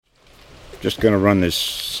just going to run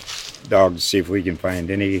this dog to see if we can find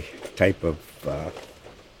any type of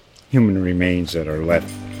human remains that are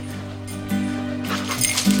left.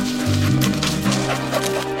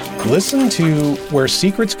 Listen to Where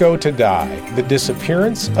Secrets Go to Die, The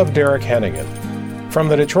Disappearance of Derek Hennigan. From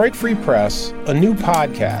the Detroit Free Press, a new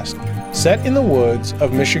podcast set in the woods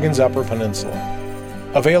of Michigan's Upper Peninsula.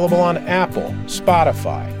 Available on Apple,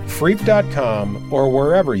 Spotify, Freep.com, or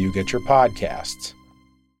wherever you get your podcasts.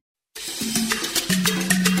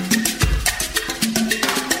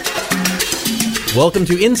 Welcome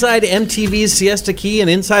to Inside MTV's Siesta Key, an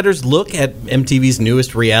insider's look at MTV's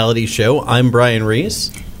newest reality show. I'm Brian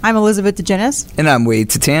Reese. I'm Elizabeth DeGenis. And I'm Wade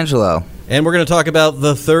Tatangelo. And we're going to talk about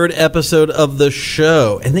the third episode of the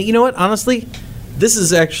show. And you know what? Honestly, this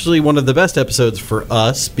is actually one of the best episodes for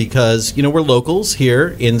us because, you know, we're locals here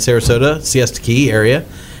in Sarasota, Siesta Key area.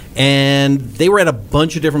 And they were at a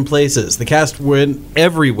bunch of different places. The cast went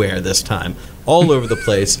everywhere this time, all over the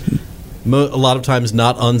place. A lot of times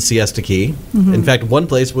not on Siesta Key. Mm-hmm. In fact, one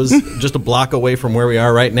place was just a block away from where we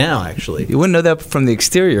are right now, actually. You wouldn't know that from the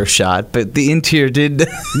exterior shot, but the interior did.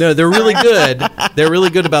 No, they're really good. They're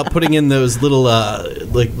really good about putting in those little,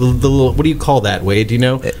 what do you call that, Wade? Do you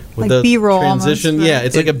know? With like the B-roll transition. almost, right? Yeah,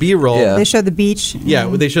 it's like a B-roll. Yeah. They show the beach. Yeah,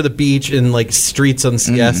 they show the beach and like streets on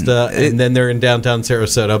Siesta, and then they're in downtown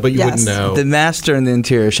Sarasota, but you wouldn't know. The master and the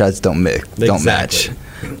interior shots don't match.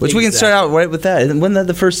 Which we can start out right with that. Wasn't that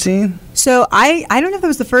the first scene? So I don't know if that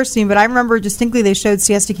was the first scene, but I remember distinctly they showed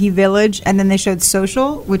Siesta Key Village, and then they showed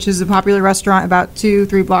Social, which is a popular restaurant about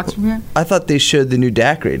 2-3 blocks from here. I thought they showed the new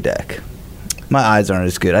daiquiri deck. My eyes aren't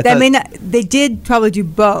as good. They did probably do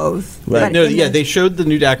both. Right. No, yeah, they showed the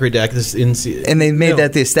new daiquiri deck. And they made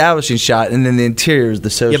that the establishing shot, and then the interior is the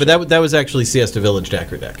social. Yeah, but that was actually Siesta Village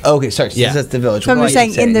daiquiri deck. Okay, sorry. Yeah. That's the village. So I'm just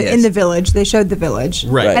saying in the village, they showed the village.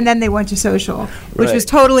 Right. And then they went to Social, which Right. was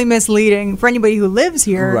totally misleading for anybody who lives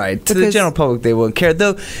here. Right. To the general public, they wouldn't care.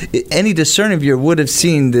 Though any discerning viewer would have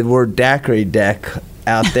seen the word daiquiri deck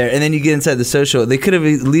out there, and then you get inside the Social. They could have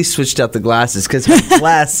at least switched out the glasses because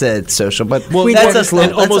glass said Social, but that's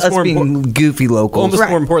us being goofy locals. Almost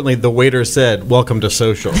more importantly, the waiter said, "Welcome to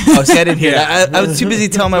Social." Oh, see, I didn't hear that. I was too busy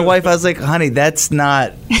telling my wife. I was like, "Honey, that's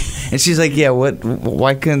not." And she's like, "Yeah, what?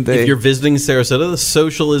 Why couldn't they?" If you're visiting Sarasota, the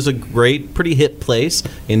Social is a great, pretty hip place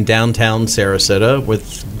in downtown Sarasota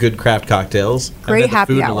with good craft cocktails. Great I've had the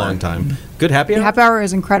happy food hour. in a long time. Good happy hour? The happy hour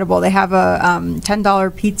is incredible. They have a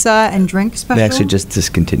 $10 pizza and drink special. They actually just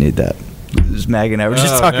discontinued that. It was Mag and I were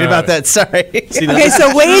just talking about that. Sorry. See, okay,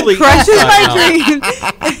 so Wade crushes my dream.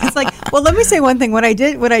 It's like, well, let me say one thing. What I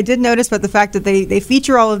did notice about the fact that they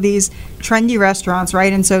feature all of these trendy restaurants,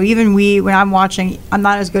 right? And so even when I'm watching, I'm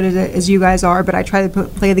not as good at it as you guys are, but I try to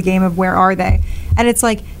play the game of where are they? And it's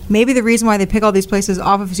like, maybe the reason why they pick all these places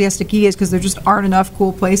off of Siesta Key is because there just aren't enough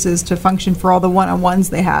cool places to function for all the one-on-ones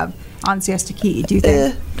they have on Siesta Key. Do you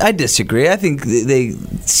think? I disagree. I think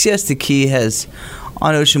Siesta Key has,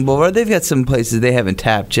 on Ocean Boulevard, they've got some places they haven't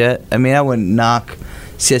tapped yet. I mean, I wouldn't knock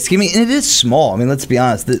Siesta Key. I mean, and it is small. I mean, let's be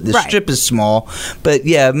honest. The Right. strip is small. But,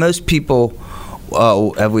 yeah, most people,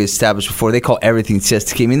 have we established before, they call everything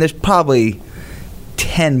Siesta Key. I mean, there's probably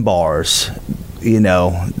 10 bars,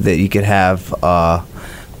 that you could have.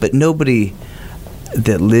 But nobody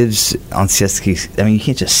that lives on Siesta Key, I mean, you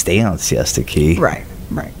can't just stay on Siesta Key. Right.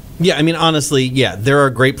 Yeah, I mean, honestly, there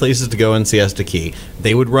are great places to go in Siesta Key.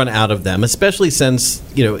 They would run out of them, especially since,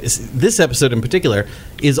 this episode in particular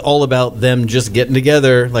is all about them just getting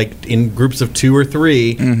together, like, in groups of 2 or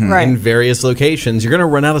 3 Right. in various locations. You're going to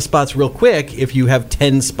run out of spots real quick if you have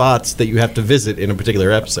 10 spots that you have to visit in a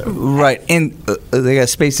particular episode. Right, and they got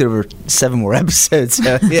spaced over 7 more episodes,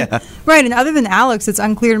 so, yeah. Right, and other than Alex, it's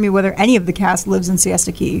unclear to me whether any of the cast lives in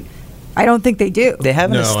Siesta Key. I don't think they do. They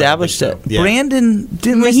haven't No, I don't established think that. so. Yeah. Brandon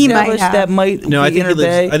didn't He might establish have. that might No, I be think he Inner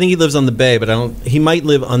Bay. lives. I think he lives on the bay, but he might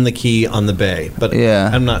live on the key on the bay. But Yeah.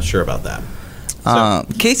 I'm not sure about that. So,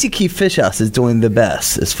 Casey Key Fish House is doing the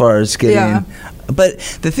best as far as getting. Yeah. But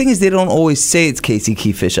the thing is, they don't always say it's Casey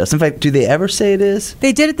Key Fish House. In fact, do they ever say it is?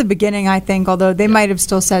 They did at the beginning, I think, although they might have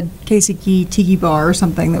still said Casey Key Tiki Bar or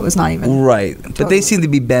something that was not even. Right, but they Totally. seem to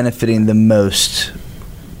be benefiting the most.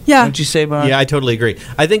 Yeah. Don't you say, Brian? yeah, I totally agree.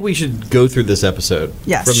 I think we should go through this episode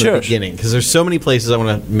Yes. from Sure. the beginning because there's so many places I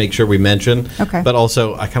want to make sure we mention. Okay. But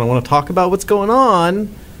also, I kind of want to talk about what's going on.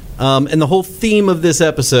 And the whole theme of this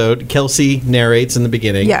episode, Kelsey narrates in the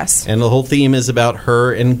beginning. Yes. And the whole theme is about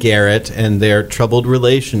her and Garrett and their troubled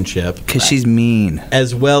relationship, Because she's mean.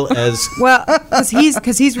 as well as Well,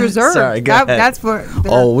 because he's reserved. Sorry, go ahead. That's what.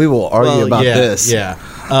 Oh, we will argue about yeah, this. Yeah.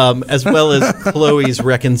 as well as Chloe's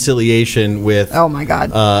reconciliation with Oh my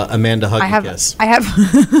God. Amanda I have Huggikiss.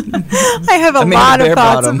 I have a Amanda lot of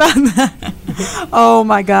thoughts Barebottom. about that. Oh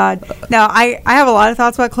my God. Now I have a lot of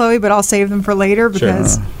thoughts about Chloe, but I'll save them for later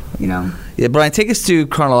because Yeah, Brian, take us through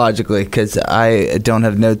chronologically because I don't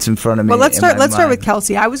have notes in front of me. Well, let's in my start with mind.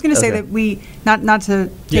 Kelsey. I was going to say Okay. that we not to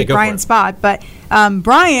take go for Brian's it. spot, but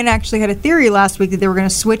Brian actually had a theory last week that they were going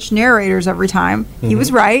to switch narrators every time. He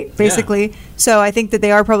was right, basically. So I think that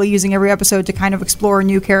they are probably using every episode to kind of explore a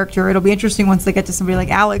new character. It'll be interesting once they get to somebody like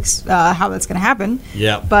Alex, how that's going to happen.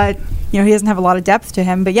 Yeah. But he doesn't have a lot of depth to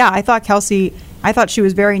him. But yeah, I thought Kelsey. I thought she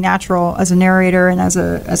was very natural as a narrator and as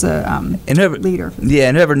a And whoever, leader. Yeah,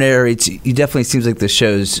 and whoever narrates, he definitely seems like the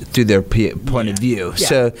show's through their point of view. Yeah.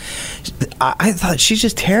 So I thought she's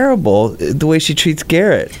just terrible the way she treats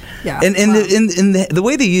Garrett. Yeah. And the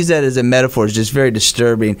way they use that as a metaphor is just very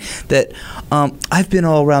disturbing. That I've been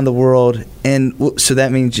all around the world, and so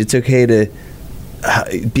that means it's okay to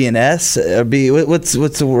be an S or be what's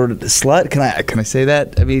the word, slut? Can I say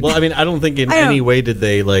that? I mean, I don't think in I don't- any way did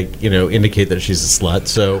they indicate that she's a slut.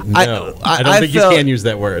 So no, I don't think felt- you can use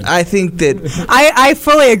that word. I think that. I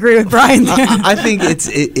fully agree with Brian there. I think it's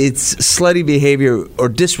slutty behavior or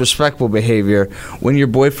disrespectful behavior when your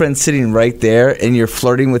boyfriend's sitting right there and you're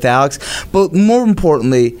flirting with Alex. But more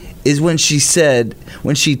importantly is when she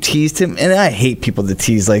teased him, and I hate people that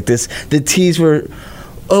tease like this. The tease where,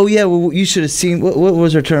 oh yeah, well you should have seen what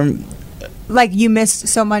was her term? Like you missed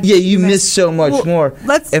so much. Yeah, you missed so much Well, more.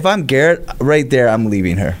 If I'm Garrett, right there, I'm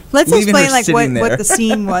leaving her. Let's Leaving her explain like sitting what there. the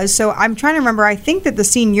scene was. So I'm trying to remember. I think that the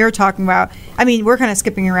scene you're talking about. I mean, we're kind of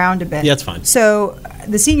skipping around a bit. Yeah, it's fine. So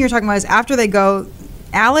the scene you're talking about is after they go.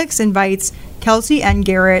 Alex invites Kelsey and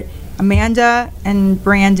Garrett, Amanda and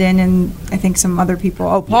Brandon, and I think some other people.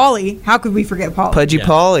 Oh, Paulie. How could we forget Paulie? Pudgy Yeah.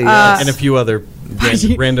 Polly. Yes. and a few other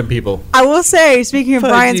random people. I will say, speaking of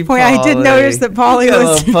Brian's Pudgy point, I did Polly. notice that Paulie Got a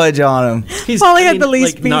was. little pudge on him. Paulie had the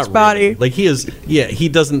least not beach body. really. Like he is, he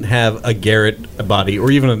doesn't have a Garrett body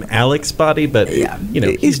or even an Alex body, but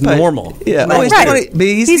he's pudgy. normal. Yeah, Right. he's 20, but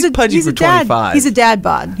he's pudgy for dad. 25. He's a dad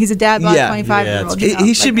bod. He's a dad bod, Yeah. 25-year-old. Yeah,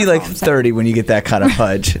 He should be like 30 when you get that kind of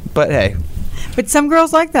pudge. But hey, But some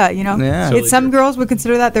girls like that, Yeah. Totally Some true. girls would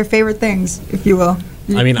consider that their favorite things, if you will.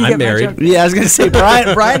 I mean, You I'm get my married. joke. yeah, I was gonna say Brian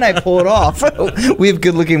and I pull it off. We have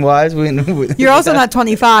good-looking wives. You're also not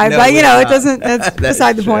 25, No, but we're it not. doesn't. That's That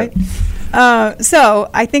beside is the true. point. So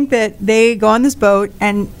I think that they go on this boat,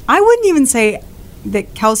 and I wouldn't even say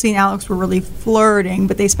that Kelsey and Alex were really flirting,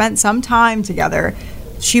 but they spent some time together.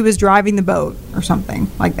 She was driving the boat or something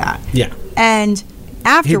like that. Yeah. And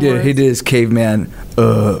afterwards, He did his caveman.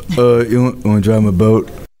 You want to drive my boat?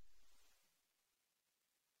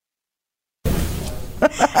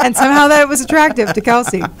 and somehow that was attractive to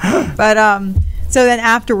Kelsey. But so then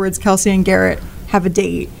afterwards, Kelsey and Garrett have a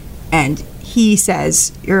date, and he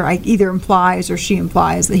says, or either implies or she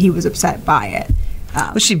implies that he was upset by it.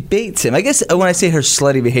 Well, she baits him. I guess when I say her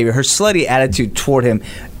slutty behavior, her slutty attitude toward him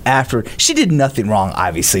after she did nothing wrong,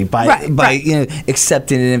 obviously, by Right.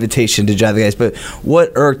 accepting an invitation to drive the guys. But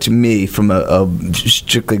what irked me from a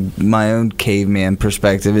strictly my own caveman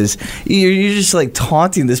perspective is you're just like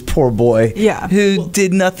taunting this poor boy, who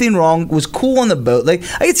did nothing wrong, was cool on the boat. Like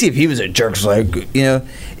I could see if he was a jerk, like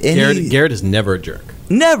and Garrett is never a jerk.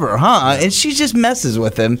 Never, huh? And she just messes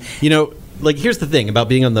with him. Like here's the thing about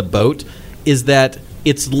being on the boat is that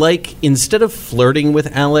it's like instead of flirting with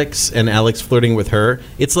Alex and Alex flirting with her,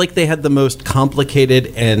 it's like they had the most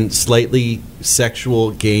complicated and slightly sexual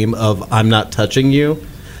game of I'm not touching you.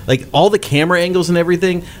 Like all the camera angles and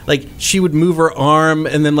everything, like she would move her arm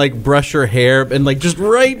and then like brush her hair and like just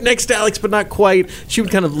right next to Alex but not quite. She would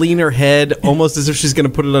kind of lean her head almost as if she's going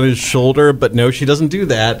to put it on his shoulder, but no, she doesn't do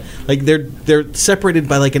that. Like they're separated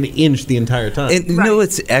by like an inch the entire time. And you know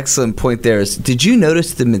what's an excellent point there is, did you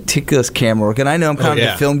notice the meticulous camera work? And I know I'm kind of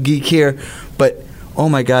a film geek here, but oh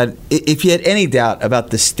my God, if you had any doubt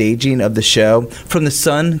about the staging of the show, from the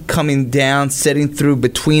sun coming down, setting through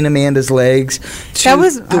between Amanda's legs, to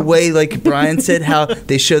the way, like Brian said, how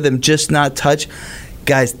they show them just not touch.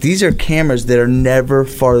 Guys, these are cameras that are never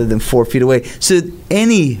farther than 4 feet away. So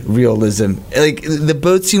any realism, like the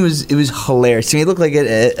boat scene was hilarious. To me, it looked like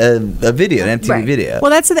a video, an MTV video. Well,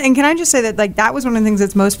 that's the thing. And can I just say that like that was one of the things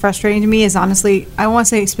that's most frustrating to me is honestly, I don't want to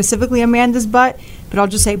say specifically Amanda's butt, but I'll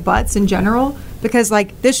just say butts in general. Because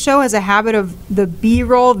like this show has a habit of the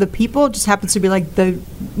B-roll, the people just happens to be like the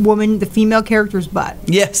the female character's butt.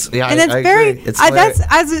 Yes, yeah, And that's I very. agree. It's That's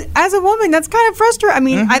hilarious. as a woman, that's kind of frustrating. I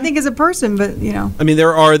mean, I think as a person, but I mean,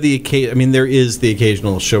 there is the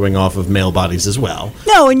occasional showing off of male bodies as well.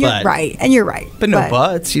 No, and you're But- right, and you're right. But no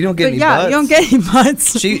butts. You don't get But any yeah, butts. you don't get any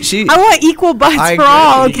butts. She- I want equal butts I for agree.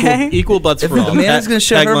 all. Equal- Okay. Equal butts If for all. the man is gonna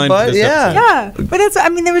show her Tagline for butt, this yeah. episode. Yeah, but that's. I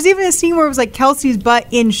mean, there was even a scene where it was like Kelsey's butt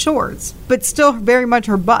in shorts, but still very much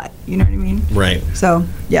her butt. You know what I mean? Right. So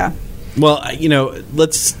yeah. Well,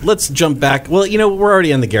 let's jump back. Well, we're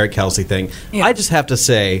already on the Garrett Kelsey thing. Yeah. I just have to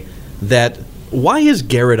say that why is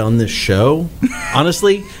Garrett on this show?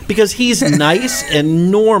 Honestly, because he's nice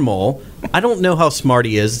and normal. I don't know how smart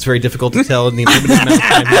he is. It's very difficult to tell in the limited amount of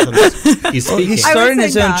time he's Well, speaking. he's I would starting say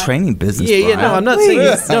his own not. training business. Yeah, no, Brian. I'm not saying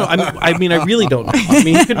he's, no. I mean, I really don't know. I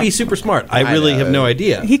mean, he could be super smart. I really have no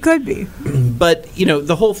idea. He could be. But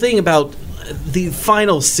the whole thing about the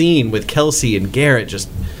final scene with Kelsey and Garrett just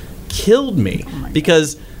killed me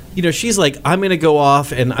because she's like, I'm going to go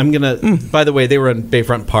off and I'm going to. By the way, they were in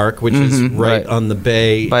Bayfront Park, which is right on the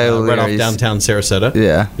bay, By right off O'Leary's. downtown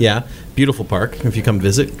Sarasota. Yeah. Beautiful park. If you come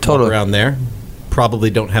visit, Totally. walk around there. Probably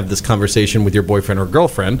don't have this conversation with your boyfriend or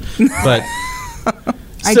girlfriend, but.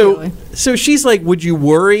 Ideally. So she's like, would you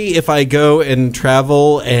worry if I go and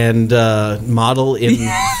travel and model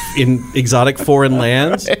in exotic foreign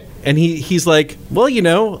lands? And he's like, well,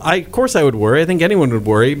 of course I would worry. I think anyone would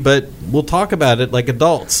worry, but we'll talk about it like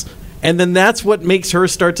adults. And then that's what makes her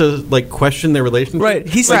start to question their relationship. Right.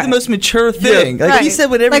 He said Right. the most mature thing. Yeah. Like he Right. said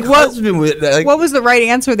what every Like, what- husband would. Like, What was the right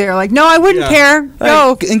answer there? Like, no, I wouldn't Yeah. care.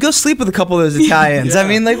 Go. and go sleep with a couple of those Italians. I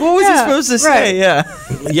mean, like, what was he Yeah, supposed to say? right. Yeah.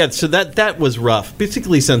 Yeah, so that was rough,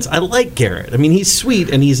 particularly since I like Garrett. I mean, he's sweet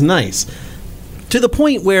and he's nice. To the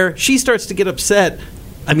point where she starts to get upset,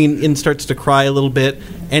 and starts to cry a little bit,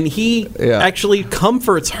 and he Yeah. actually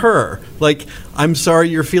comforts her. Like, I'm sorry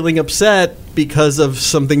you're feeling upset because of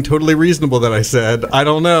something totally reasonable that I said. I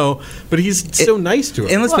don't know. But he's so nice to her.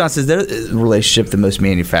 And let's be honest, is their relationship the most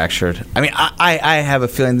manufactured? I mean, I have a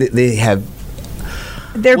feeling that they have.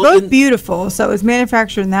 They're Well, both and- beautiful, so it's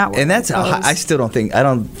manufactured in that way. And that's I still don't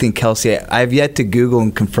think Kelsey. I've yet to Google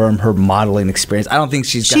and confirm her modeling experience. I don't think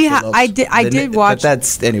she's. She got ha- the looks. I did watch- But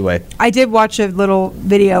that's anyway. I did watch a little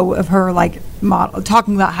video of her model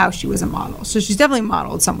talking about how she was a model. So she's definitely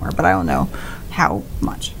modeled somewhere, but I don't know how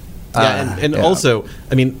much. Yeah, and yeah. also,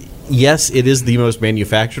 yes, it is the most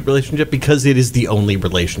manufactured relationship because it is the only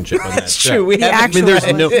relationship on that That's show. true. We The haven't. actual there's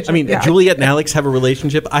no. relationship, yeah. Juliet and Alex have a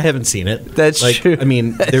relationship. I haven't seen it. That's true.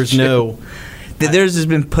 There's no. Theirs has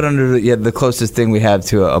been put under the closest thing we have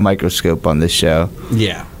to a microscope on this show.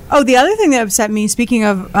 Yeah. Oh, the other thing that upset me, speaking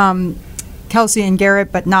of Kelsey and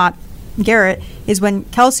Garrett, but not Garrett, is when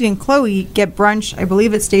Kelsey and Chloe get brunch, I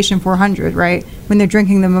believe at Station 400, right? When they're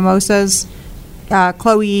drinking the mimosas.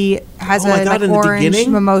 Chloe has Oh my a God, in the orange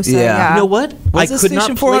beginning? mimosa. Yeah. Yeah. You know what? Was I it could Station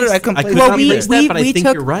not 400? place. I completely could Well, not forgot. place that, but I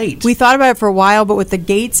think you're right. We thought about it for a while, but with the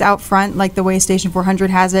gates out front, like the way Station 400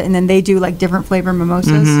 has it, and then they do different flavor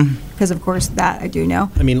mimosas, because of course that I do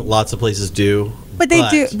know. Lots of places do. But they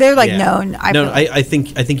do- they're, known. I No, feel- I think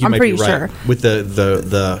you I'm might pretty be right sure. with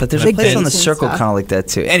the. But there's a Big place on the dates and circle stuff. kind of like that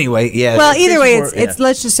too. Anyway, yeah. Well, either way, Station it's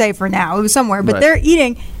let's just say for now it was somewhere, but Right. they're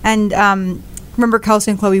eating, and remember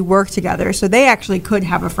Kelsey and Chloe work together, so they actually could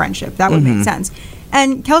have a friendship. That would make sense.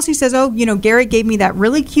 And Kelsey says, "Oh, Garrett gave me that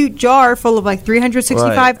really cute jar full of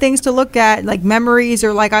 365 Right. things to look at, like memories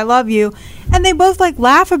or I love you," and they both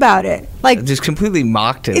laugh about it, just completely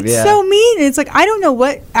mocked him. It's yeah. so mean. It's I don't know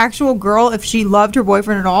what actual girl, if she loved her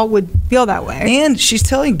boyfriend at all, would feel that way. And she's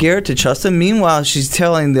telling Garrett to trust him. Meanwhile, she's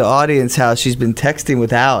telling the audience how she's been texting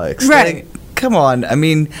with Alex. Right. Come on. I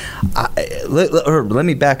mean, let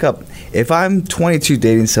me back up. If I'm 22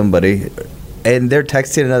 dating somebody and they're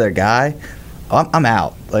texting another guy, I'm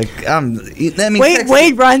out.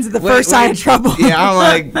 Wade runs at the first sign of trouble. Yeah, I'm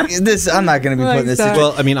like this. I'm not going to be putting this. sorry.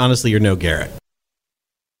 Well, honestly, you're no Garrett.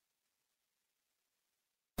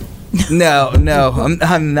 No,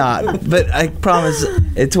 I'm not. But I promise,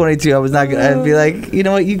 at 22, I was not going. I'd be like, you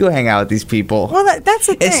know what? You go hang out with these people. Well, that's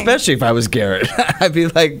the thing. Especially if I was Garrett, I'd be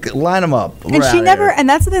like, line them up. And she never, and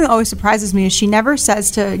that's the thing that always surprises me, is she never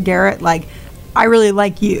says to Garrett, I really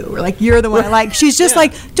like you, or you're the one I like. She's just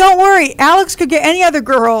don't worry, Alex could get any other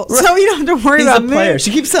girl, so you don't have to worry He's about a player. me. She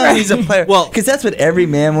keeps telling me he's a player. Well- because that's what every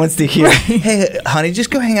man wants to hear. Hey, honey, just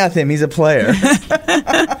go hang out with him. He's a player.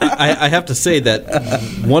 I have to say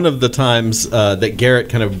that one of the times that Garrett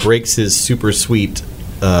kind of breaks his super sweet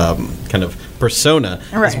kind of persona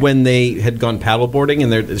is Right. when they had gone paddleboarding,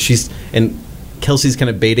 and Kelsey's kind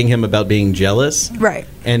of baiting him about being jealous, Right.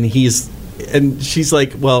 And she's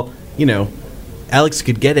like, well, Alex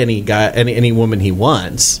could get any guy, any woman he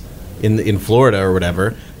wants in Florida or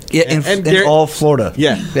whatever. Yeah, in Garrett- all Florida.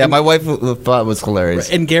 Yeah. Yeah, my wife thought it was hilarious.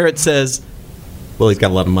 And Garrett says, well, he's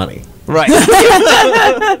got a lot of money. Right.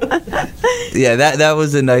 Yeah, that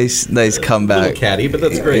was a nice A little comeback. catty, but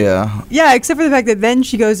that's great. Yeah. Yeah, except for the fact that then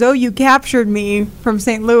she goes, "Oh, you captured me from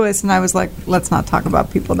St. Louis," and I was like, "Let's not talk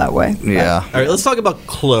about people that way." Yeah. All right, let's talk about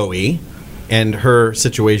Chloe and her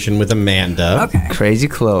situation with Amanda. Okay. Crazy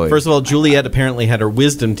Chloe. First of all, Juliet apparently had her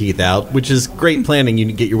wisdom teeth out, which is great planning.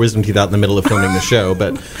 You get your wisdom teeth out in the middle of filming the show,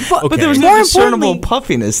 but okay. But there was More no discernible importantly-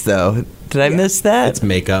 puffiness, though. Did I miss that? it's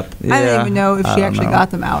makeup. I Yeah, don't even know if I she don't actually know.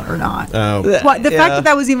 got them out or not. Oh, Well, the fact Yeah.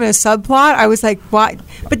 that was even a subplot, I was like, "Why?"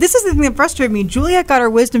 But this is the thing that frustrated me. Juliet got her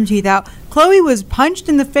wisdom teeth out. Chloe was punched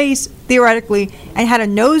in the face theoretically and had a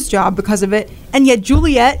nose job because of it, and yet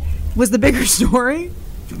Juliet was the bigger story.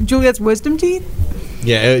 Juliet's wisdom teeth.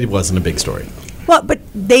 yeah, it wasn't a big story. Well, but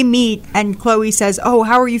they meet, and Chloe says, "Oh,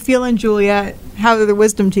 how are you feeling, Juliet? How are the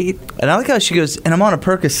wisdom teeth?" And I like how she goes, and I'm on a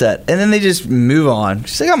Percocet. And then they just move on.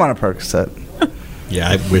 She's like, I'm on a Percocet. Yeah,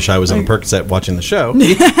 I wish I was on a Percocet watching the show.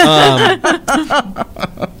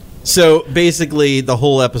 So basically, the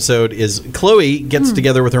whole episode is Chloe gets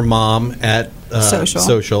together with her mom at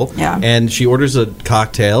Social. Yeah. And she orders a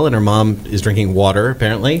cocktail, and her mom is drinking water,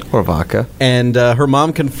 apparently. Or vodka. And her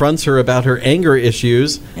mom confronts her about her anger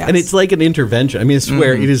issues. Yes. And it's like an intervention. I mean, I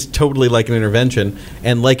swear, it is totally like an intervention.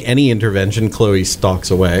 And like any intervention, Chloe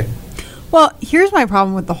stalks away. Well, here's my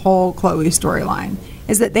problem with the whole Chloe storyline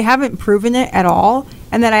is that they haven't proven it at all,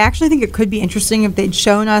 and that I actually think it could be interesting if they'd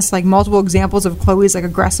shown us like multiple examples of Chloe's like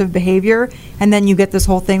aggressive behavior, and then you get this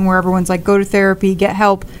whole thing where everyone's like, go to therapy, get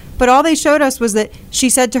help. But all they showed us was that she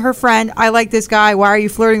said to her friend, "I like this guy, why are you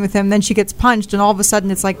flirting with him?" Then she gets punched, and all of a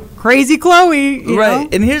sudden it's like crazy Chloe, you Right. know?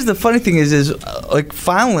 And here's the funny thing is like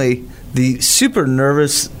finally the super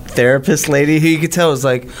nervous therapist lady who you could tell was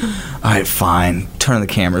like, all right, fine, turn the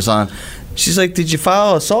cameras on. She's like, did you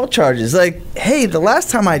file assault charges? Like, hey, the last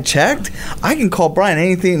time I checked, I can call Brian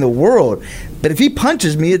anything in the world. But if he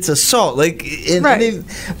punches me, it's assault. Like, and Right. they,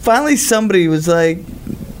 finally somebody was like,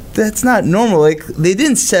 that's not normal. Like, they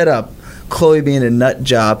didn't set up Chloe being a nut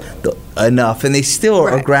job enough, and they still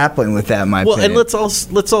are Right. grappling with that, in my Well, opinion.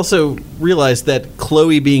 and let's also realize that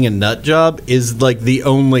Chloe being a nut job is like the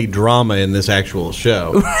only drama in this actual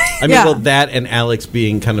show. I mean, Yeah. well, that and Alex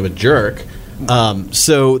being kind of a jerk.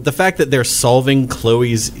 So the fact that they're solving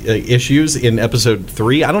Chloe's issues in episode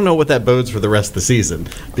 3, I don't know what that bodes for the rest of the season,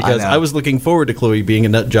 because know. I was looking forward to Chloe being a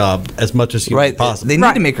nut job as much as humanly Right, possible. they need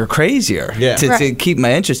Right. to make her crazier Yeah. to Right. keep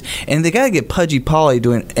my interest, and they got to get Pudgy Polly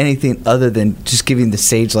doing anything other than just giving the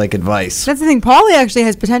sage-like advice. That's the thing. Paulie actually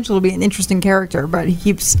has potential to be an interesting character, but he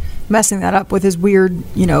keeps messing that up with his weird,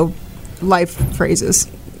 life phrases.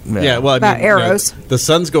 Yeah, well, I About mean, arrows. the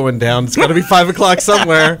sun's going down. It's got to be 5 o'clock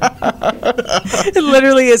somewhere. It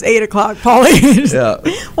literally is 8 o'clock, Paulie. Yeah.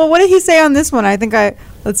 Well, what did he say on this one?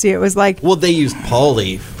 Let's see, it was like, Well, they used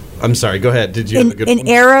Polly. I'm sorry. Go ahead. Did you have a good an one?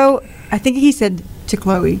 arrow, I think he said to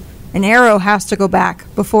Chloe, an arrow has to go back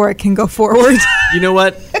before it can go forward. You know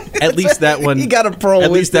what? At least that one. You got a pro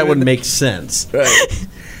At least that wisdom. one makes sense. Right.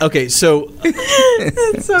 Okay, so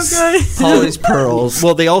It's so good. Polly's pearls.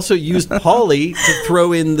 well, they also used Polly to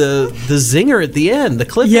throw in the zinger at the end, the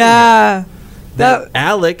cliffhanger. Yeah. that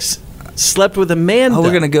Alex slept with Amanda. Oh,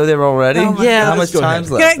 we're gonna go there already. Oh my Yeah, How let's much go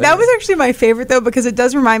time's ahead. left? That was actually my favorite though, because it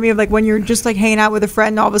does remind me of like when you're just like hanging out with a friend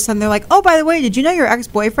and all of a sudden they're like, "Oh, by the way, did you know your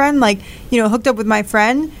ex-boyfriend hooked up with my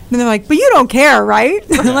friend?" And they're like, "But you don't care, right?"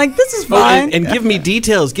 And I'm like, "This is Oh, fine." and give me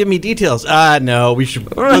details. Give me details. No, we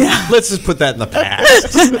should. Let's just put that in the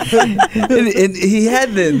past. and he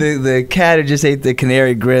had the cat who just ate the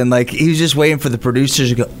canary grin, like he was just waiting for the producers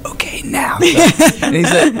to go, okay, now. And he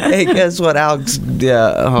said, hey, guess what, Alex?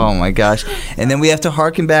 Yeah, oh my gosh. And then we have to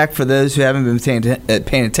harken back for those who haven't been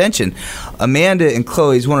paying attention. Amanda and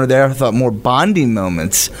Chloe's one of their, I thought, more bonding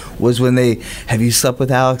moments was when they, have you slept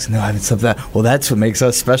with Alex? No, I haven't slept with that. Well, that's what makes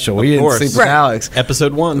us special. We didn't course. sleep with Right. Alex.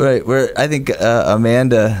 Episode 1. Right, where I think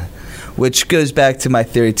Amanda, which goes back to my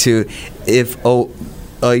theory too, if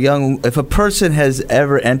a person has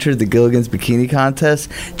ever entered the Gilligan's Bikini Contest,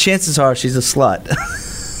 chances are she's a slut.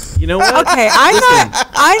 You know what? Okay, I'm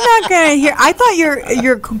not gonna hear. I thought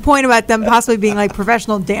your point about them possibly being like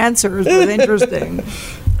professional dancers was interesting.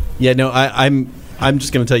 Yeah, no, I'm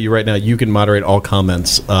just going to tell you right now, you can moderate all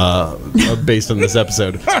comments based on this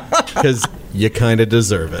episode because you kind of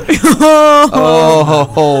deserve it.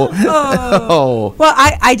 Oh. Well,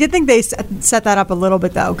 I did think they set that up a little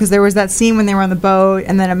bit though, because there was that scene when they were on the boat,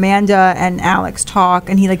 and then Amanda and Alex talk,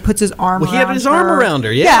 and he like puts his arm. Well, he had around his arm her. around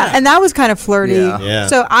her, yeah. and that was kind of flirty. Yeah. Yeah.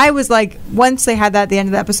 So I was like, once they had that at the end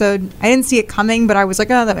of the episode, I didn't see it coming, but I was like,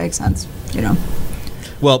 oh, that makes sense. You know.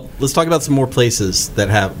 Well, let's talk about some more places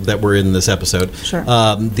that were in this episode. Sure.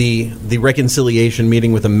 The reconciliation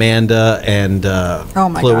meeting with Amanda and Oh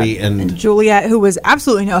my Chloe God. and Juliet, who was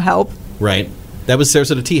absolutely no help. right. That was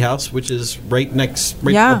Sarasota Tea House, which is right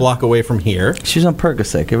Yeah. a block away from here. She's on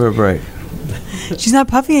Percocet. Give her a break. She's not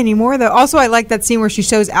puffy anymore, though. Also, I like that scene where she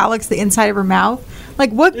shows Alex the inside of her mouth. Like,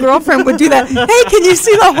 what girlfriend would do that? Hey, can you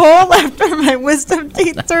see the hole after my wisdom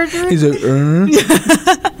teeth surgery? He's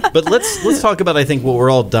like, But let's talk about, I think, what we're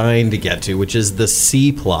all dying to get to, which is the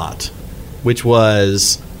C plot, which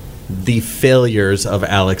was the failures of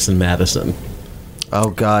Alex and Madison. oh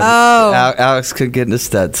God. Oh. Alex could get into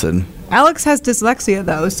Stetson. Alex has dyslexia,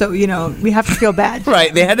 though, so, we have to feel bad.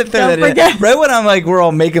 Right, they had to throw Don't that in. forget. Right when I'm like, we're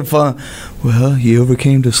all making fun. Well, you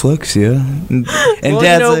overcame dyslexia, and Well,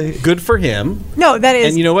 Dad's like, good for him. No, that is.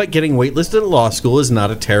 And you know what? Getting waitlisted at law school is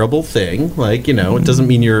not a terrible thing. Like, it doesn't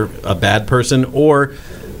mean you're a bad person, or,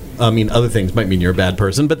 other things might mean you're a bad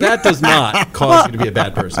person, but that does not cause you to be a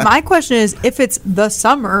bad person. My question is, if it's the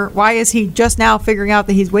summer, why is he just now figuring out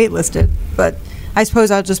that he's waitlisted? But I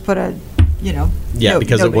suppose I'll just put a, Yeah,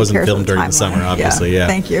 because it nobody wasn't cares filmed what during the timeline. summer, obviously, yeah.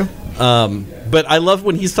 Thank you. But I love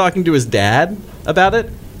when he's talking to his dad about it,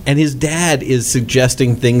 and his dad is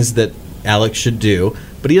suggesting things that Alex should do,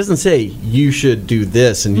 but he doesn't say, you should do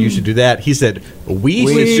this and you should do that. He said, we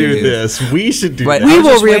should do this. We should do right. that. I was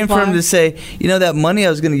will just waiting for reapply. him to say, that money I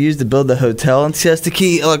was going to use to build the hotel in Siesta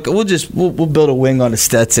Key. Look, we'll build a wing on a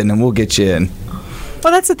Stetson and we'll get you in.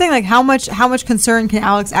 Well, that's the thing. Like, how much concern can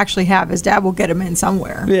Alex actually have? His dad will get him in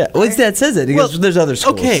somewhere. Yeah, well, his dad says it. He goes, "There's other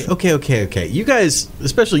schools." Okay. You guys,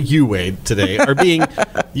 especially you, Wade, today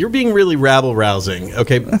you're being really rabble rousing.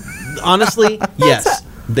 Okay, honestly, yes,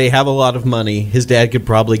 they have a lot of money. His dad could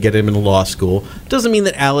probably get him into law school. Doesn't mean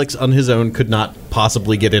that Alex on his own could not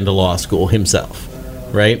possibly get into law school himself,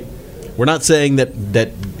 right? We're not saying that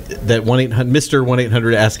Mr.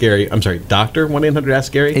 1-800-ASK-GARY, I'm sorry, Dr.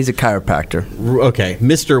 1-800-ASK-GARY? He's a chiropractor. Okay,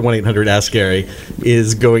 Mr. 1-800-ASK-GARY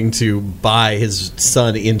is going to buy his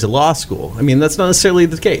son into law school. I mean, that's not necessarily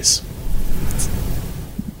the case.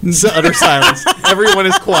 It's utter silence. Everyone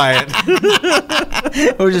is quiet.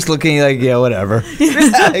 We're just looking like, yeah, whatever.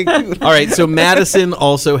 All right, so Madison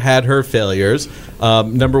also had her failures.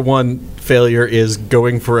 Number one failure is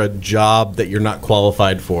going for a job that you're not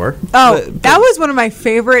qualified for. Oh, that was one of my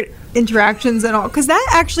favorite interactions and all, because that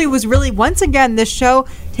actually was really, once again, this show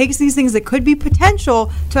takes these things that could be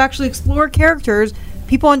potential to actually explore characters.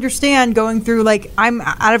 People understand going through, like, I'm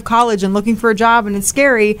out of college and looking for a job and it's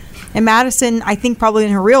scary. And Madison, I think probably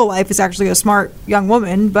in her real life, is actually a smart young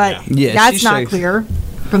woman, but Yeah, that's she's not like- clear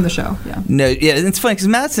from the show. Yeah. No, yeah, it's funny because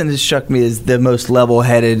Madison has struck me as the most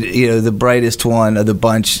level-headed, the brightest one of the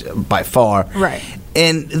bunch by far. Right.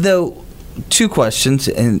 And though, two questions,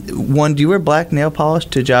 and one: do you wear black nail polish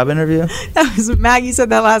to a job interview? That was Maggie said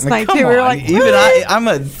that last night Come too. on. We were like, even "What?" I'm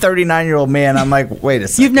a 39-year-old man. I'm like, wait a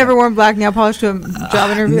second. You've never worn black nail polish to a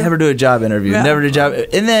job interview? Never do a job interview. Yeah. Never do a job.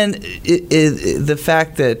 And then the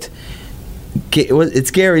fact that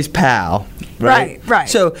it's Gary's pal, right? Right.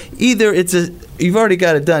 So either you've already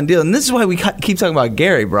got a done deal, and this is why we keep talking about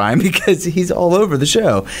Gary, Brian, because he's all over the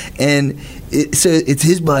show, and so it's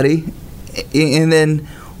his buddy, and then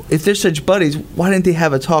if they're such buddies, why didn't they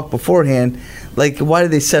have a talk beforehand? Like, why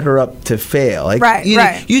did they set her up to fail? Like,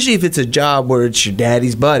 Right. Usually, if it's a job where it's your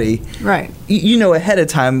daddy's buddy, Right. you know ahead of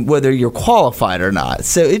time whether you're qualified or not.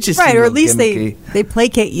 So it just Right, seemed or a at little least gimmicky. they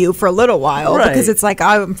placate you for a little while Right. because it's like,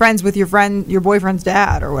 I'm friends with your boyfriend's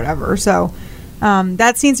dad or whatever. So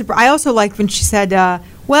that seems. I also liked when she said,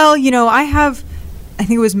 "Well, I have." I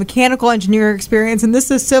think it was mechanical engineering experience, and this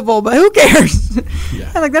is civil, but who cares? Yeah.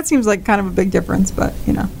 And like that seems like kind of a big difference, but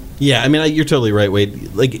Yeah, I mean, you're totally right,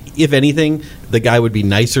 Wade. Like, if anything, the guy would be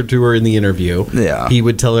nicer to her in the interview. Yeah. He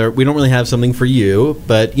would tell her, we don't really have something for you,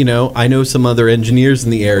 but, I know some other engineers in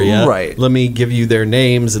the area. Right. Let me give you their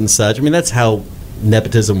names and such. I mean, that's how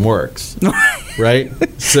nepotism works, right?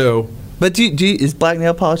 So... But is black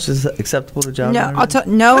nail polish acceptable to job? no,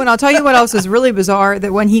 interview? and I'll tell you what else is really bizarre.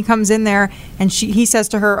 That when he comes in there and he says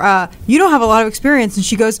to her, "You don't have a lot of experience," and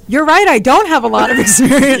she goes, "You're right, I don't have a lot of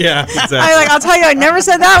experience." Yeah, exactly. I'll tell you, I never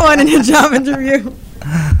said that one in a job interview.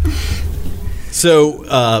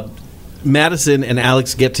 So, Madison and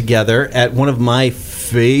Alex get together at one of my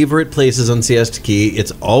favorite places on Siesta Key.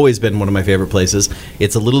 It's always been one of my favorite places.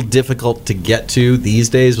 It's a little difficult to get to these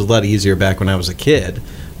days. It was a lot easier back when I was a kid.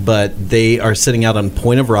 But they are sitting out on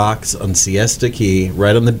Point of Rocks on Siesta Key,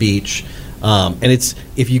 right on the beach. And it's,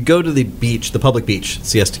 if you go to the beach, the public beach,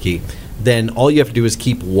 Siesta Key, then all you have to do is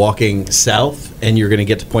keep walking south, and you're going to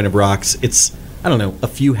get to Point of Rocks. It's, I don't know, a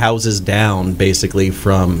few houses down, basically,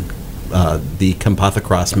 from the Campatha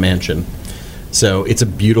Cross mansion. So it's a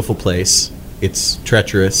beautiful place. It's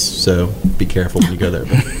treacherous, so be careful when you go there.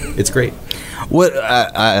 But it's great. What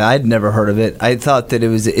I'd never heard of it. I thought that it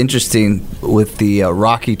was interesting with the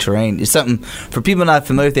rocky terrain. It's something for people not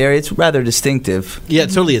familiar with the area. It's rather distinctive. Yeah, it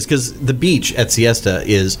totally is, because the beach at Siesta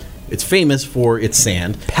it's famous for its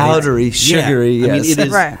sand. Powdery, sugary. Yeah. I mean, Yes. it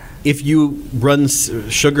is. Right. If you run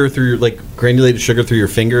sugar through granulated sugar through your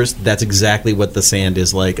fingers, that's exactly what the sand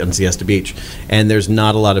is like on Siesta Beach. And there's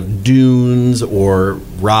not a lot of dunes or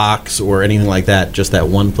rocks or anything like that. Just that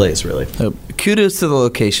one place, really. Kudos to the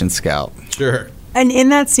location scout. Sure. And in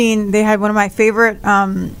that scene, they had one of my favorite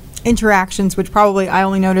interactions, which probably I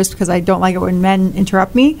only noticed because I don't like it when men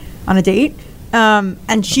interrupt me on a date.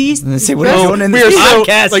 And she's Say, what are you doing in this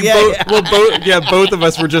podcast? Both of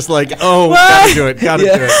us were just like, oh, gotta do it.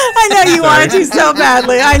 I know you wanted to so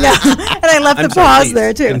badly. I know, and I left I'm the sorry, pause please,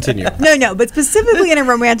 there too. continue. No, but specifically in a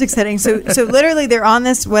romantic setting. So literally, they're on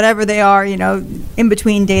this whatever they are, in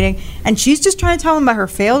between dating, and she's just trying to tell him about her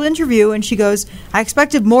failed interview, and she goes, "I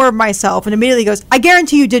expected more of myself," and immediately goes, "I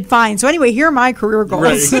guarantee you did fine." So anyway, here are my career goals.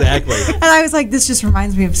 Right, exactly. And I was like, this just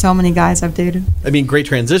reminds me of so many guys I've dated. I mean, great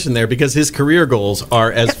transition there, because his career goals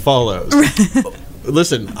are as follows.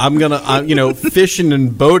 Listen, I'm gonna, fishing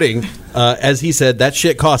and boating. As he said, that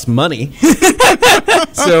shit costs money.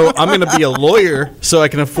 So I'm gonna be a lawyer so I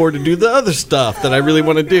can afford to do the other stuff that I really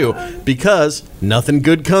want to do, because nothing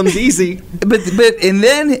good comes easy. But and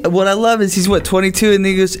then what I love is he's 22, and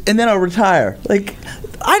then he goes, and then I'll retire. Like,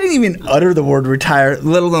 I didn't even utter the word retire,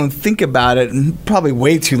 let alone think about it, and probably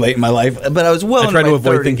way too late in my life. But I was well. I try into to my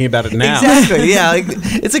avoid 30s. thinking about it now. Exactly. Yeah,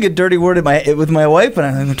 it's like a dirty word with my wife, and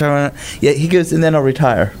I'm talking. Yeah, he goes, and then I'll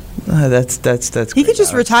retire. That's. He could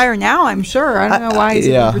just retire now, I'm sure. I don't know why he's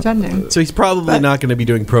even pretending. So he's probably not going to be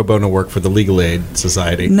doing pro bono work for the Legal Aid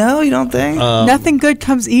Society. No, you don't think? Nothing good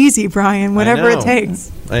comes easy, Brian. Whatever it know.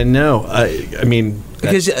 takes. I know. I mean,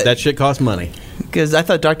 Because, that shit costs money. Because I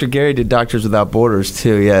thought Dr. Gary did Doctors Without Borders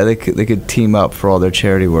too. Yeah, they could team up for all their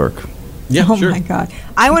charity work. Yeah, Oh sure. my God!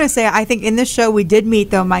 I want to say I think in this show we did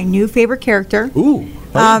meet though my new favorite character. Ooh.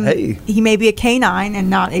 Hey. He may be a canine and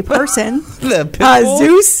not a person. The pit bull?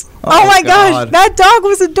 Zeus. Oh, Oh, my God. gosh, that dog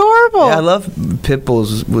was adorable. Yeah, I love pit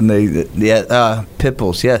bulls when pit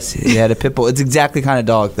bulls. Yes, he had a pit bull. It's exactly the kind of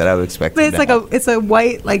dog that I would expect. But him to have. it's a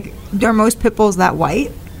white, like, are most pit bulls that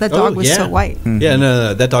white? That dog was so white. Yeah,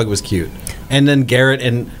 no, that dog was cute. And then Garrett,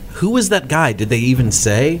 and who was that guy? Did they even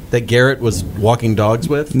say that Garrett was walking dogs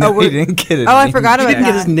with? No, we're- he didn't get it. Oh, I forgot He about didn't that.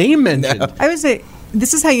 get his name mentioned. I would say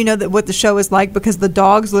this is how you know that what the show is like, because the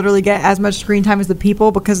dogs literally get as much screen time as the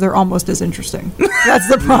people because they're almost as interesting. That's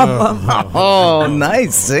the problem. Oh,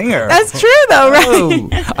 nice singer. That's true though,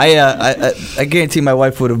 right? Oh, I guarantee my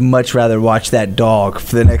wife would have much rather watched that dog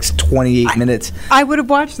for the next 28 minutes. I would have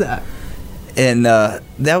watched that. And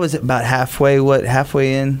that was about halfway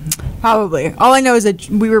in. Probably. All I know is that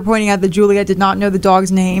we were pointing out that Julia did not know the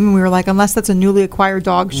dog's name, and we were like, unless that's a newly acquired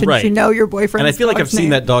dog, shouldn't Right. you know your boyfriend's And I feel like I've dog's seen name?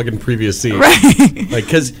 that dog in previous scenes. Right. Like,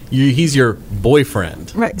 because he's your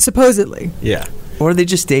boyfriend. Right, supposedly. Yeah. Or are they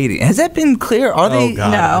just dating? Has that been clear? Are they? Oh,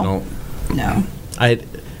 God. No. No.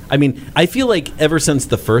 I mean, I feel like ever since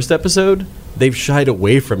the first episode, they've shied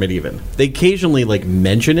away from it even. They occasionally,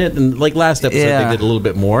 mention it, and, last episode, Yeah. they did a little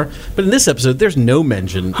bit more. But in this episode, there's no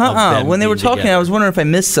mention of them When they were being talking, together. I was wondering if I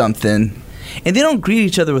missed something. And they don't greet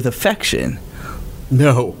each other with affection,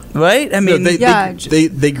 No. right? I No, mean,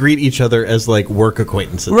 they greet each other as, work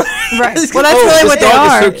acquaintances. Right. Well, that's Oh, really this what they dog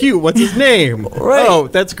are. is so cute. What's his name? Right. Oh,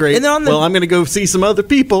 that's great. And they're on the- well, I'm going to go see some other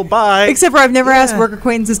people. Bye. Except for I've never asked work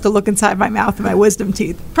acquaintances to look inside my mouth and my wisdom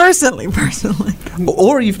teeth. Personally.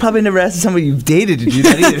 or you've probably never asked somebody you've dated to do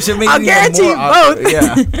that either. So it makes I'll it even guarantee more you awkward. both.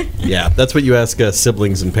 Yeah. Yeah, that's what you ask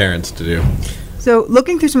siblings and parents to do. So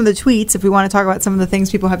looking through some of the tweets, if we want to talk about some of the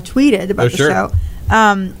things people have tweeted about the sure. show,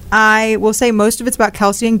 I will say most of it's about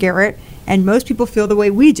Kelsey and Garrett, and most people feel the way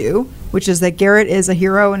we do, which is that Garrett is a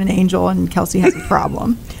hero and an angel, and Kelsey has a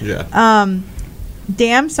problem. Yeah.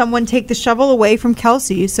 Damn, someone take the shovel away from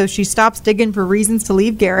Kelsey so she stops digging for reasons to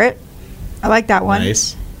leave Garrett. I like that one.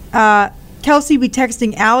 Nice. Kelsey be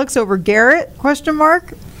texting Alex over Garrett, ?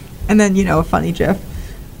 And then, a funny gif.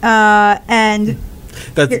 And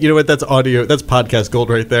That's, you know what? That's audio. That's podcast gold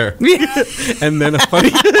right there. and then a funny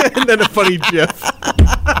GIF.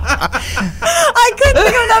 I couldn't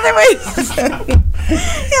think of another way to say it.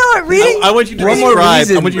 You know what, reading... I want you to One more describe.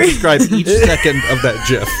 reason. I want you to describe each second of that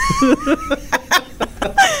GIF.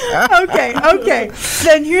 Okay.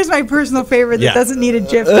 Then here's my personal favorite that Yeah. doesn't need a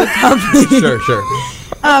GIF to accompany. Sure.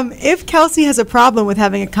 If Kelsey has a problem with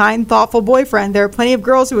having a kind, thoughtful boyfriend, there are plenty of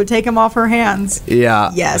girls who would take him off her hands.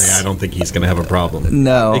 Yeah. Yes. Yeah, I don't think he's going to have a problem.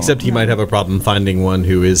 No. Except he might have a problem finding one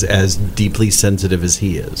who is as deeply sensitive as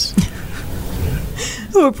he is.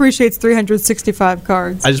 Who appreciates 365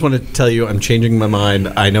 cards. I just want to tell you, I'm changing my mind.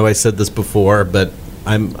 I know I said this before, but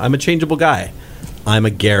I'm a changeable guy. I'm a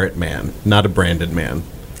Garrett man, not a Brandon man.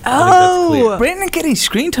 Oh, Brandon getting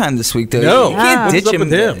screen time this week, though. No. You can't What's ditch up him.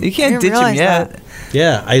 with him? You can't I didn't ditch him realize yet. that.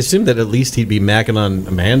 Yeah, I assumed that at least he'd be macking on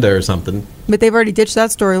Amanda or something. but they've already ditched that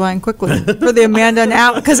storyline quickly for the Amanda and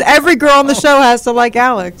Alex, because every girl on the show has to like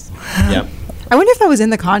Alex. Yep. I wonder if that was in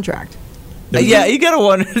the contract. Yeah, you gotta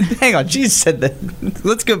wonder. Hang on, you said that.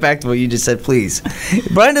 Let's go back to what you just said, please.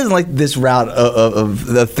 Brian doesn't like this route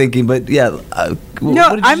of thinking, but yeah. No,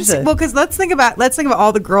 what did you say? well, because let's think about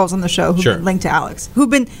all the girls on the show who've Sure. been linked to Alex,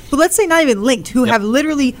 but let's say not even linked, who have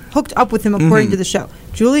literally hooked up with him according to the show.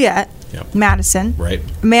 Juliet, Yep. Madison, Right.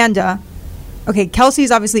 Amanda. Okay,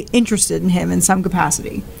 Kelsey's obviously interested in him in some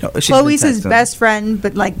capacity. Oh, she's Chloe's been his texting. best friend,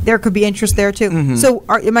 but like there could be interest there too. So,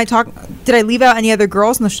 am I talking? Did I leave out any other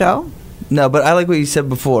girls in the show? No, but I like what you said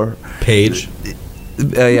before. Paige.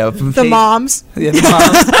 Yeah, The moms. Yeah, the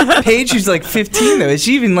moms. Paige, who's like 15 though. Is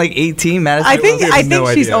she even like 18? Madison. I think no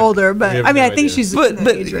she's idea. older, We but have I mean, no I think idea. she's But in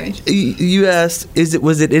the age range. you asked,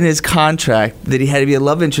 was it in his contract that he had to be a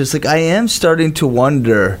love interest? Like, I am starting to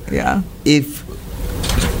wonder Yeah. if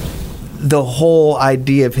the whole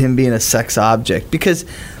idea of him being a sex object, because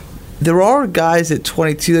there are guys at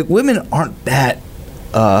 22, like women aren't that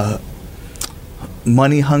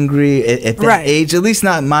money hungry at that Right. age, at least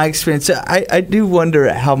not in my experience. So I do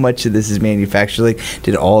wonder how much of this is manufactured. Like,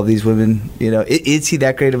 did all of these women, is he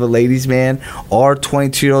that great of a ladies man? Are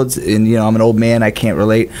 22-year-olds, and I'm an old man, I can't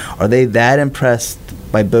relate, are they that impressed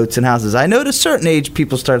by boats and houses? I know at a certain age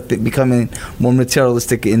people start becoming more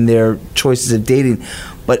materialistic in their choices of dating,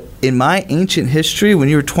 but in my ancient history, when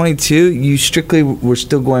you were 22, you strictly were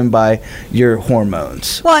still going by your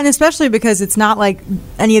hormones. Well, and especially because it's not like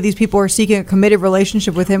any of these people are seeking a committed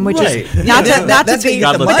relationship with him, which Right. is not Yeah, to that's how be. you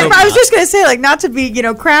get the but money. I was just going to say, like, not to be,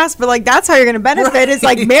 crass, but like that's how you're going to benefit. Is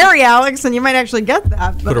like marry Alex, and you might actually get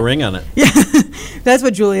that. Put But a ring on it. yeah, that's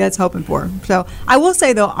what Juliet's hoping for. So I will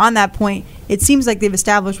say though, on that point, it seems like they've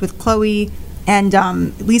established with Chloe and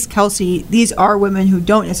at least Kelsey, these are women who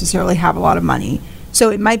don't necessarily have a lot of money. So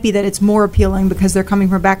it might be that it's more appealing because they're coming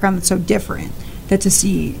from a background that's so different. That to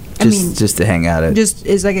see, Just to hang out at just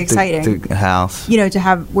is like exciting. the house. To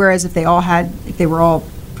have. Whereas if they were all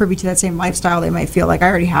privy to that same lifestyle, they might feel like I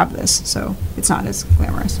already have this, so it's not as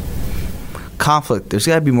glamorous. Conflict. There's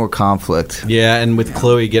got to be more conflict. Yeah, and with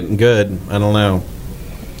Chloe getting good, I don't know.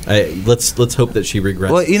 Let's hope that she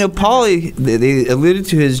regresses. Well, Paulie, they alluded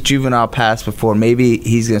to his juvenile past before. Maybe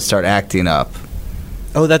he's going to start acting up.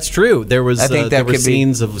 Oh, that's true. There was I think that there were could be-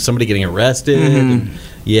 scenes of somebody getting arrested. And,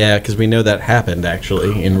 yeah, because we know that happened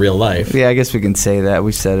actually in real life. Yeah, I guess we can say that.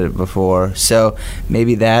 We said it before. So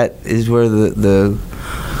maybe that is where the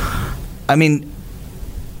I mean,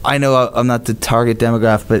 I know I'm not the target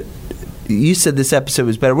demographic, but you said this episode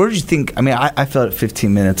was better. What did you think? I mean, I felt at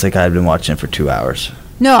 15 minutes like I'd been watching it for 2 hours.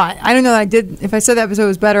 No, I don't know that I did. If I said the episode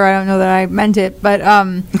was better, I don't know that I meant it. But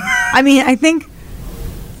I mean, I think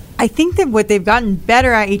that what they've gotten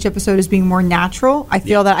better at each episode is being more natural. I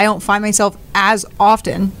feel that I don't find myself as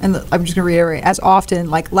often, and I'm just going to reiterate, as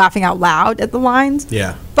often, like laughing out loud at the lines.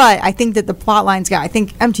 Yeah. But I think that the plot lines, I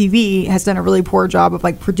think MTV has done a really poor job of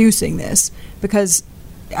like producing this because,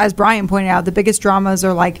 as Brian pointed out, the biggest dramas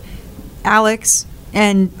are like Alex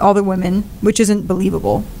and all the women, which isn't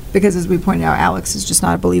believable because, as we pointed out, Alex is just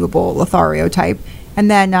not a believable Lothario type.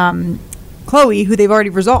 And then Chloe, who they've already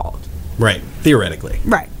resolved. Right. Theoretically.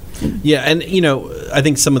 Right. Yeah, and I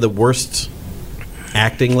think some of the worst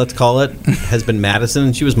acting, let's call it, has been Madison,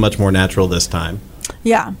 and she was much more natural this time.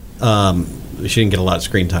 Yeah. She didn't get a lot of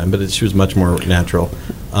screen time, but she was much more natural.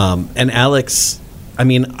 And Alex, I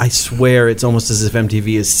mean, I swear it's almost as if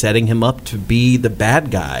MTV is setting him up to be the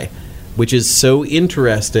bad guy, which is so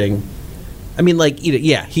interesting. I mean, like,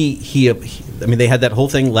 yeah, he I mean, they had that whole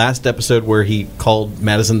thing last episode where he called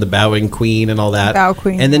Madison the bowing queen and all that. Bow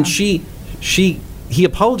queen, and then yeah. he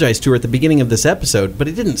apologized to her at the beginning of this episode, but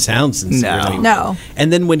it didn't sound sincere. No.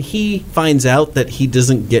 And then when he finds out that he was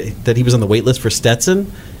on the wait list for Stetson,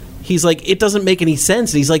 he's like, it doesn't make any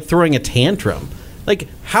sense. And he's like throwing a tantrum. Like,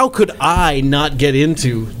 how could I not get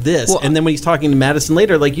into this? Well, and then when he's talking to Madison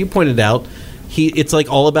later, like you pointed out, it's like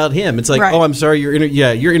all about him. It's like, Right. oh, I'm sorry, your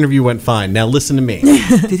interview went fine. Now listen to me.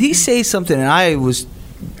 Did he say something? And I was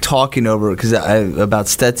talking over because about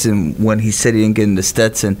Stetson when he said he didn't get into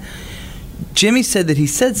Stetson. Jimmy said that he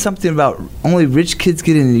said something about only rich kids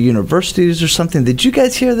get into universities or something. Did you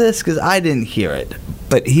guys hear this? Because I didn't hear it.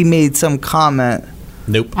 But he made some comment.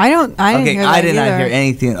 Nope. I didn't hear that I did not either. hear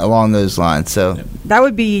anything along those lines. So That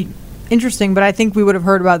would be interesting, but I think we would have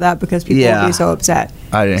heard about that because people would be so upset.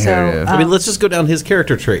 I didn't hear it. I mean, let's just go down his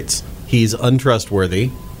character traits. He's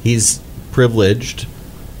untrustworthy. He's privileged.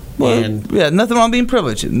 And yeah, nothing wrong being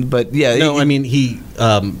privileged, but yeah. no, I mean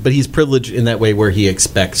but he's privileged in that way where he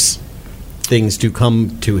expects things to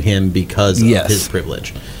come to him because of his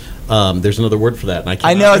privilege. There's another word for that, and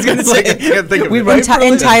I know. I was going to say. I can't think of it.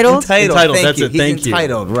 Entitled. Entitled. That's it. He's Thank you.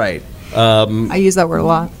 entitled, right? I use that word a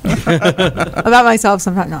lot about myself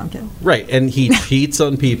sometimes. No, I'm kidding. Right, and he cheats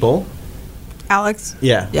on people. Alex.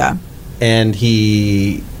 Yeah. And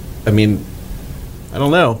he, I mean, I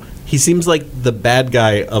don't know. He seems like the bad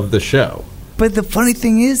guy of the show. But the funny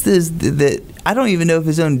thing is that I don't even know if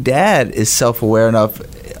his own dad is self-aware enough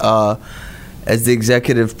as the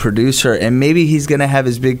executive producer, and maybe he's going to have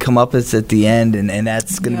his big comeuppance at the end, and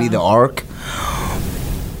that's going to be the arc.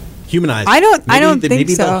 Humanize. I don't think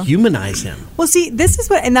maybe so. They'll humanize him. Well, see, this is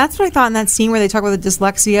what, and that's what I thought in that scene where they talk about the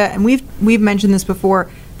dyslexia, and we've mentioned this before,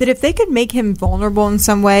 that if they could make him vulnerable in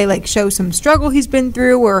some way, like show some struggle he's been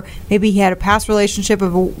through, or maybe he had a past relationship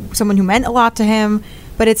of someone who meant a lot to him,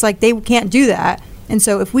 but it's like they can't do that. And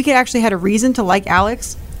so if we could actually had a reason to like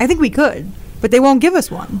Alex, I think we could, but they won't give us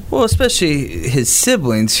one. Well, especially his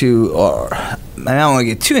siblings who are, I don't want to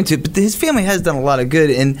get too into it, but his family has done a lot of good,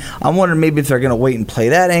 and I'm wondering maybe if they're going to wait and play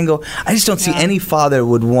that angle. I just don't see any father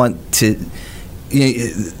would want to,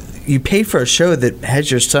 you pay for a show that has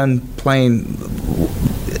your son playing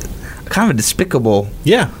kind of a despicable.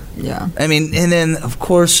 Yeah. I mean, and then of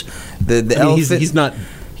course the elephant.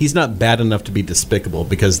 He's not bad enough to be despicable,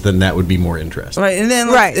 because then that would be more interesting. Right, and then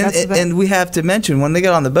and we have to mention when they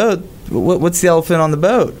get on the boat, what's the elephant on the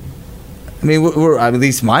boat? I mean, we're at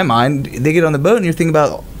least in my mind, they get on the boat and you're thinking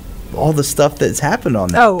about all the stuff that's happened on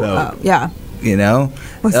that boat. Yeah. You know,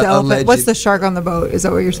 what's the elephant? What's the shark on the boat? Is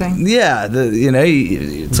that what you're saying? Yeah,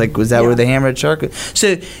 it's like, was that where the hammered shark?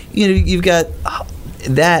 So you've got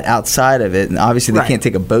that outside of it, and obviously they can't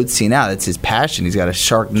take a boat scene out. It's his passion. He's got a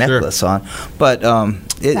shark necklace on, but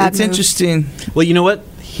it's interesting. Well, you know what?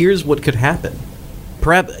 Here's what could happen.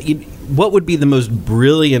 Perhaps what would be the most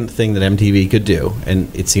brilliant thing that MTV could do,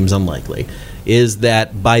 and it seems unlikely, is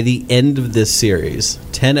that by the end of this series,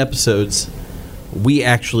 10 episodes, we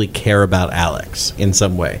actually care about Alex in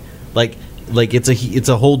some way. Like it's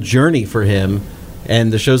a whole journey for him,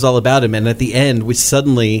 and the show's all about him. And at the end,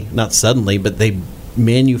 but they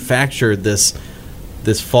manufactured this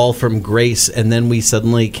fall from grace, and then we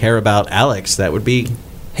suddenly care about Alex. That would be.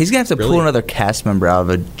 He's going to have to pull another cast member out of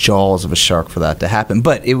the jaws of a shark for that to happen,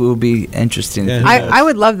 but it will be interesting. Yeah, I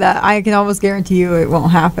would love that. I can almost guarantee you it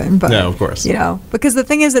won't happen. But, no, of course. Because the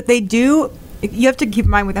thing is that they do, you have to keep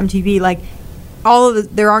in mind with MTV, like,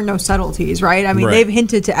 there are no subtleties, right? I mean, they've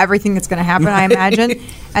hinted to everything that's going to happen, I imagine.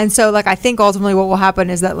 And so, like, I think ultimately what will happen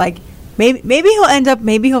is that, like, maybe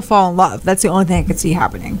he'll fall in love. That's the only thing I could see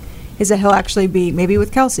happening, is that he'll actually be maybe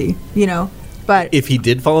with Kelsey, But if he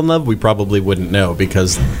did fall in love, we probably wouldn't know,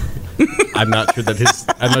 because I'm not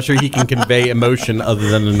sure he can convey emotion other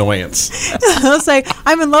than annoyance. He'll say,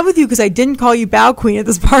 "I'm in love with you because I didn't call you Bow Queen at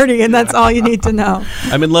this party," and that's all you need to know.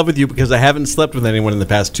 I'm in love with you because I haven't slept with anyone in the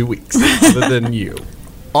past 2 weeks other than you.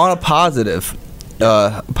 On a positive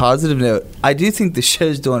note, I do think the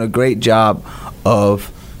show's doing a great job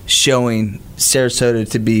of showing Sarasota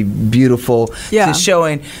to be beautiful. To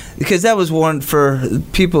showing, because that was one, for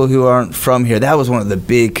people who aren't from here, that was one of the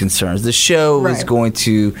big concerns. The show was going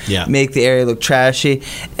to make the area look trashy.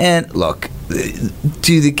 And look,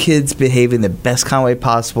 do the kids behave in the best kind of way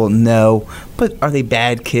possible? No. But are they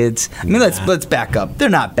bad kids? I mean, let's back up. They're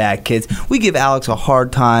not bad kids. We give Alex a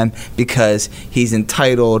hard time because he's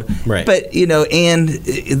entitled. Right. But, and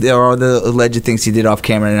there are the alleged things he did off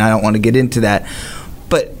camera, and I don't want to get into that.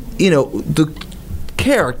 But the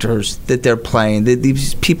characters that they're playing,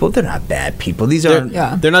 these people, they're not bad people.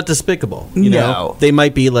 They're not despicable. No. They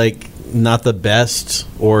might be like not the best,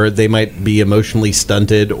 or they might be emotionally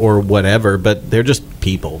stunted or whatever, but they're just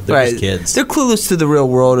people. They're just kids. They're clueless to the real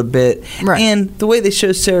world a bit. Right. And the way they show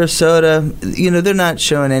Sarasota, they're not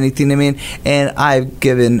showing anything. I mean, and I've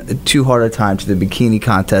given too hard a time to the bikini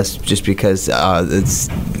contest just because it's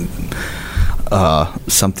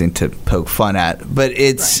something to poke fun at, but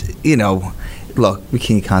it's look,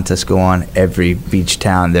 bikini contests go on every beach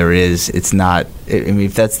town there is. It's not. I mean,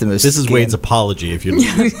 if that's the most. This is Wade's apology, if you.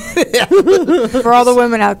 For all the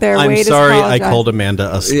women out there, I'm Wade sorry I called Amanda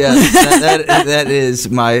a slut. Yeah, that is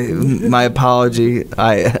my apology.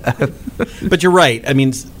 But you're right. I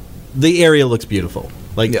mean, the area looks beautiful.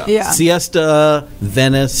 Like Yeah. Siesta,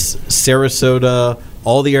 Venice, Sarasota,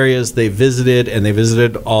 all the areas they visited, and they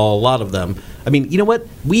visited a lot of them. I mean, you know what?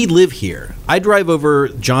 We live here. I drive over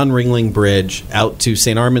John Ringling Bridge out to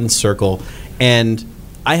St. Armand's Circle, and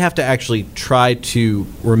I have to actually try to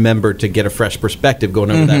remember to get a fresh perspective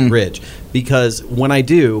going over that bridge, because when I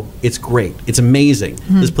do, it's great. It's amazing.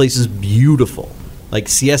 This place is beautiful. Like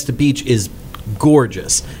Siesta Beach is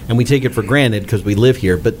gorgeous, and we take it for granted because we live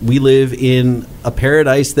here, but we live in a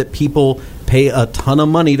paradise that people pay a ton of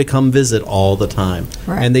money to come visit all the time.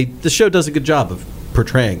 Right. And the show does a good job of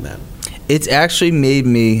portraying that. It's actually made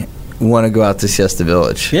me want to go out to Siesta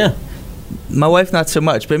Village. Yeah. My wife, not so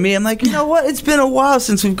much, but me, I'm like, you know what? It's been a while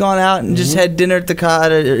since we've gone out and just had dinner at the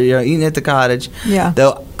cottage, or, eating at the cottage. Yeah.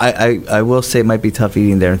 Though I will say it might be tough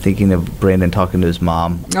eating there and thinking of Brandon talking to his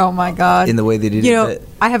mom Oh my God! in the way they did You it. know, but-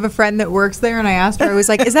 I have a friend that works there, and I asked her. I was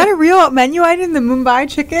like, "Is that a real menu item, the Mumbai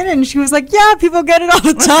chicken?" And she was like, "Yeah, people get it all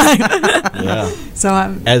the time." Yeah. So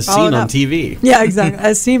I'm As following seen on up. TV. Yeah, exactly.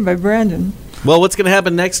 As seen by Brandon. Well, what's going to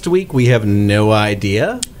happen next week? We have no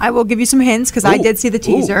idea. I will give you some hints because I Ooh. did see the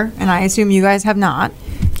teaser, and I assume you guys have not.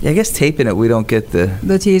 Yeah, I guess taping it, we don't get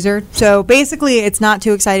the Teaser. So basically, it's not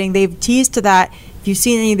too exciting. They've teased to that. If you've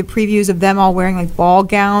seen any of the previews of them all wearing like ball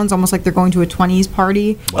gowns, almost like they're going to a 20s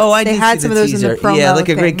party. Oh, I They did had see some the of those in the teaser. promo Yeah, like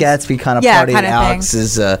a Great things. Gatsby kind of Yeah, party kind at of thing.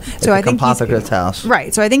 Alex's at So I the think he's Compothica's house.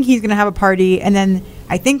 Right. So I think he's going to have a party, and then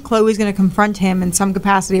I think Chloe's going to confront him in some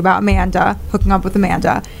capacity about Amanda, hooking up with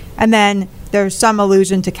Amanda. And then there's some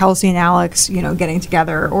allusion to Kelsey and Alex, getting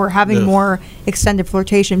together or having Ugh. more extended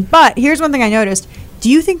flirtation. But here's one thing I noticed.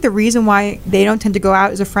 Do you think the reason why they don't tend to go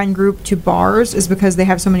out as a friend group to bars is because they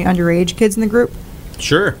have so many underage kids in the group?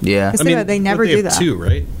 Sure. Yeah. Because they never they do have that. two,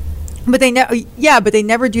 right? But they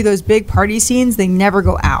never do those big party scenes. They never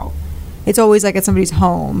go out. It's always like at somebody's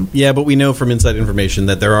home. Yeah, but we know from inside information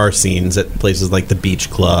that there are scenes at places like the Beach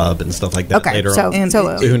Club and stuff like that Okay, later so- on. And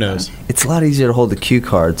so- So who knows? It's a lot easier to hold the cue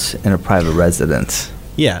cards in a private residence.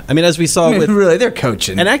 Yeah, I mean, as we saw I mean, with... really, they're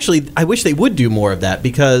coaching. And actually, I wish they would do more of that,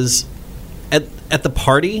 because at the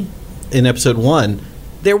party in episode 1,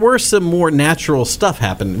 there were some more natural stuff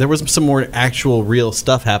happening. There was some more actual, real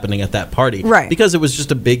stuff happening at that party. Right. Because it was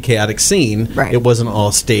just a big, chaotic scene. Right. It wasn't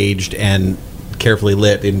all staged and carefully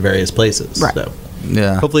lit in various places. Right. So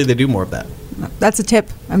yeah. hopefully they do more of that. That's a tip,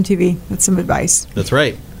 MTV. That's some advice. That's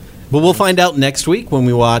right. But we'll find out next week when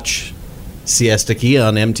we watch Siesta Key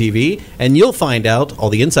on MTV, and you'll find out all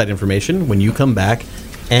the inside information when you come back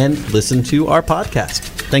and listen to our podcast.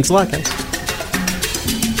 Thanks a lot, guys.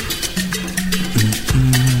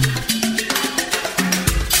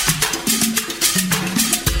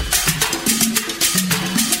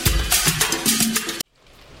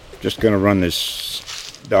 Just going to run this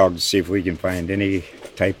dog to see if we can find any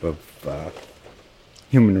type of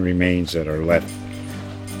human remains that are left.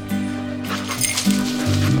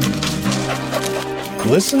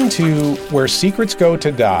 Listen to Where Secrets Go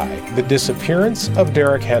to Die, The Disappearance of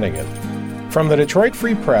Derek Hennigan. From the Detroit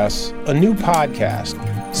Free Press, a new podcast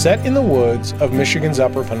set in the woods of Michigan's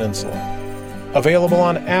Upper Peninsula. Available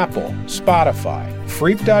on Apple, Spotify,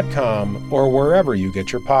 Freep.com, or wherever you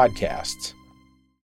get your podcasts.